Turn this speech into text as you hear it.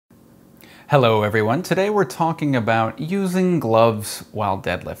Hello everyone, today we're talking about using gloves while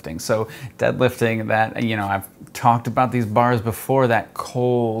deadlifting. So deadlifting, that, I've talked about these bars before, that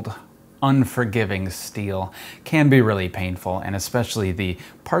cold, unforgiving steel can be really painful, and especially the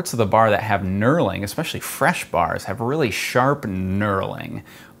parts of the bar that have knurling, especially fresh bars, have really sharp knurling.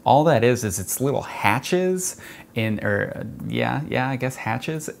 All that is it's little hatches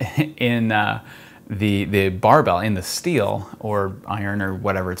hatches in the barbell, in the steel or iron or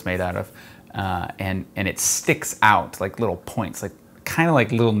whatever it's made out of. And it sticks out like little points, like kind of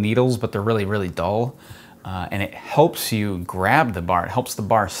like little needles, but they're really, really dull. And it helps you grab the bar. It helps the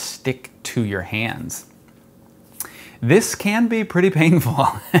bar stick to your hands. This can be pretty painful,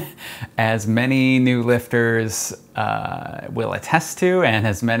 as many new lifters will attest to, and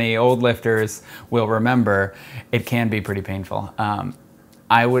as many old lifters will remember. It can be pretty painful.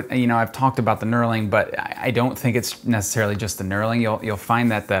 I've talked about the knurling, but I don't think it's necessarily just the knurling. You'll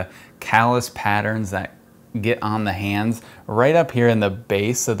find that the callus patterns that get on the hands, right up here in the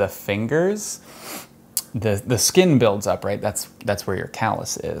base of the fingers, the skin builds up, right? That's where your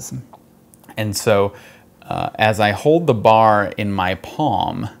callus is. And so as I hold the bar in my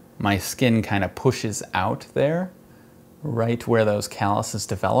palm, my skin kind of pushes out there, right where those calluses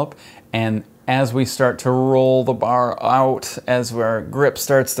develop. And as we start to roll the bar out, as our grip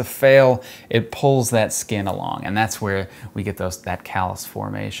starts to fail, it pulls that skin along, and that's where we get that callus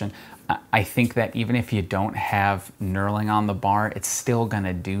formation. I think that even if you don't have knurling on the bar, it's still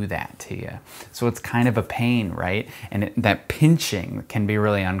gonna do that to you. So it's kind of a pain, right? And that pinching can be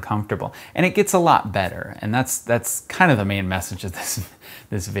really uncomfortable, and it gets a lot better. And that's kind of the main message of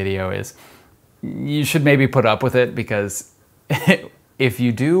this video is you should maybe put up with it, because if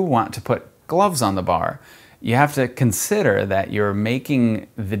you do want to put gloves on the bar, you have to consider that you're making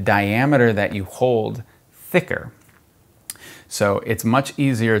the diameter that you hold thicker. So it's much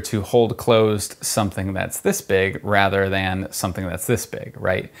easier to hold closed something that's this big rather than something that's this big,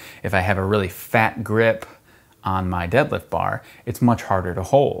 right? If I have a really fat grip on my deadlift bar, it's much harder to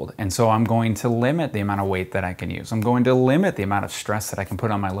hold. And so I'm going to limit the amount of weight that I can use. I'm going to limit the amount of stress that I can put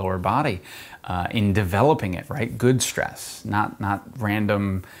on my lower body in developing it, right? Good stress, not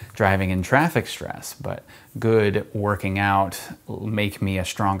random driving in traffic stress, but good working out, make me a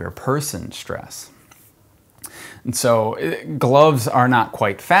stronger person stress. And so gloves are not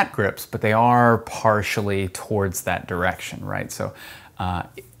quite fat grips, but they are partially towards that direction, right? So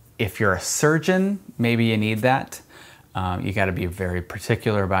if you're a surgeon, maybe you need that. You got to be very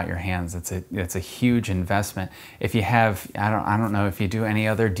particular about your hands. It's a huge investment. If you have, I don't know if you do any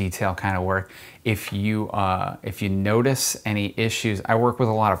other detail kind of work. If you notice any issues, I work with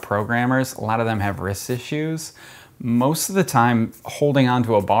a lot of programmers. A lot of them have wrist issues. Most of the time, holding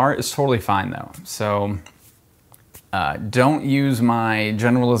onto a bar is totally fine though. So don't use my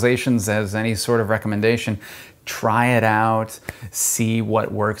generalizations as any sort of recommendation. Try it out, see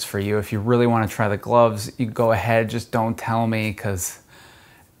what works for you. If you really want to try the gloves, you go ahead, just don't tell me, because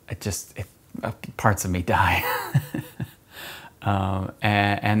parts of me die.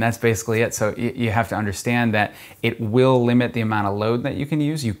 And that's basically it. So you have to understand that it will limit the amount of load that you can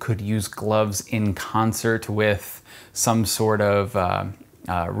use. You could use gloves in concert with some sort of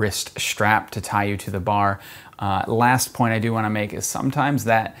wrist strap to tie you to the bar. Last point I do want to make is sometimes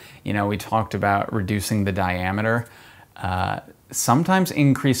that, we talked about reducing the diameter. Sometimes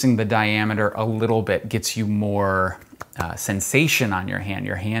increasing the diameter a little bit gets you more sensation on your hand.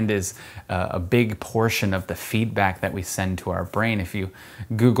 Your hand is a big portion of the feedback that we send to our brain. If you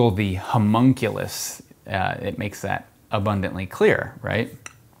Google the homunculus, it makes that abundantly clear, right?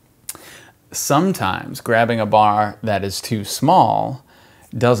 Sometimes grabbing a bar that is too small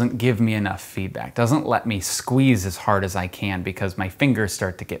doesn't give me enough feedback, doesn't let me squeeze as hard as I can, because my fingers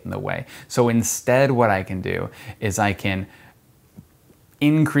start to get in the way. So instead what I can do is I can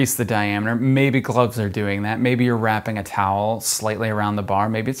increase the diameter. Maybe gloves are doing that. Maybe you're wrapping a towel slightly around the bar.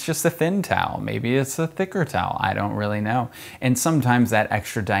 Maybe it's just a thin towel. Maybe it's a thicker towel. I don't really know. And sometimes that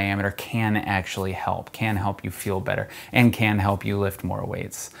extra diameter can actually help, can help you feel better, and can help you lift more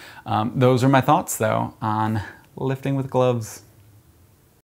weights. Those are my thoughts though on lifting with gloves.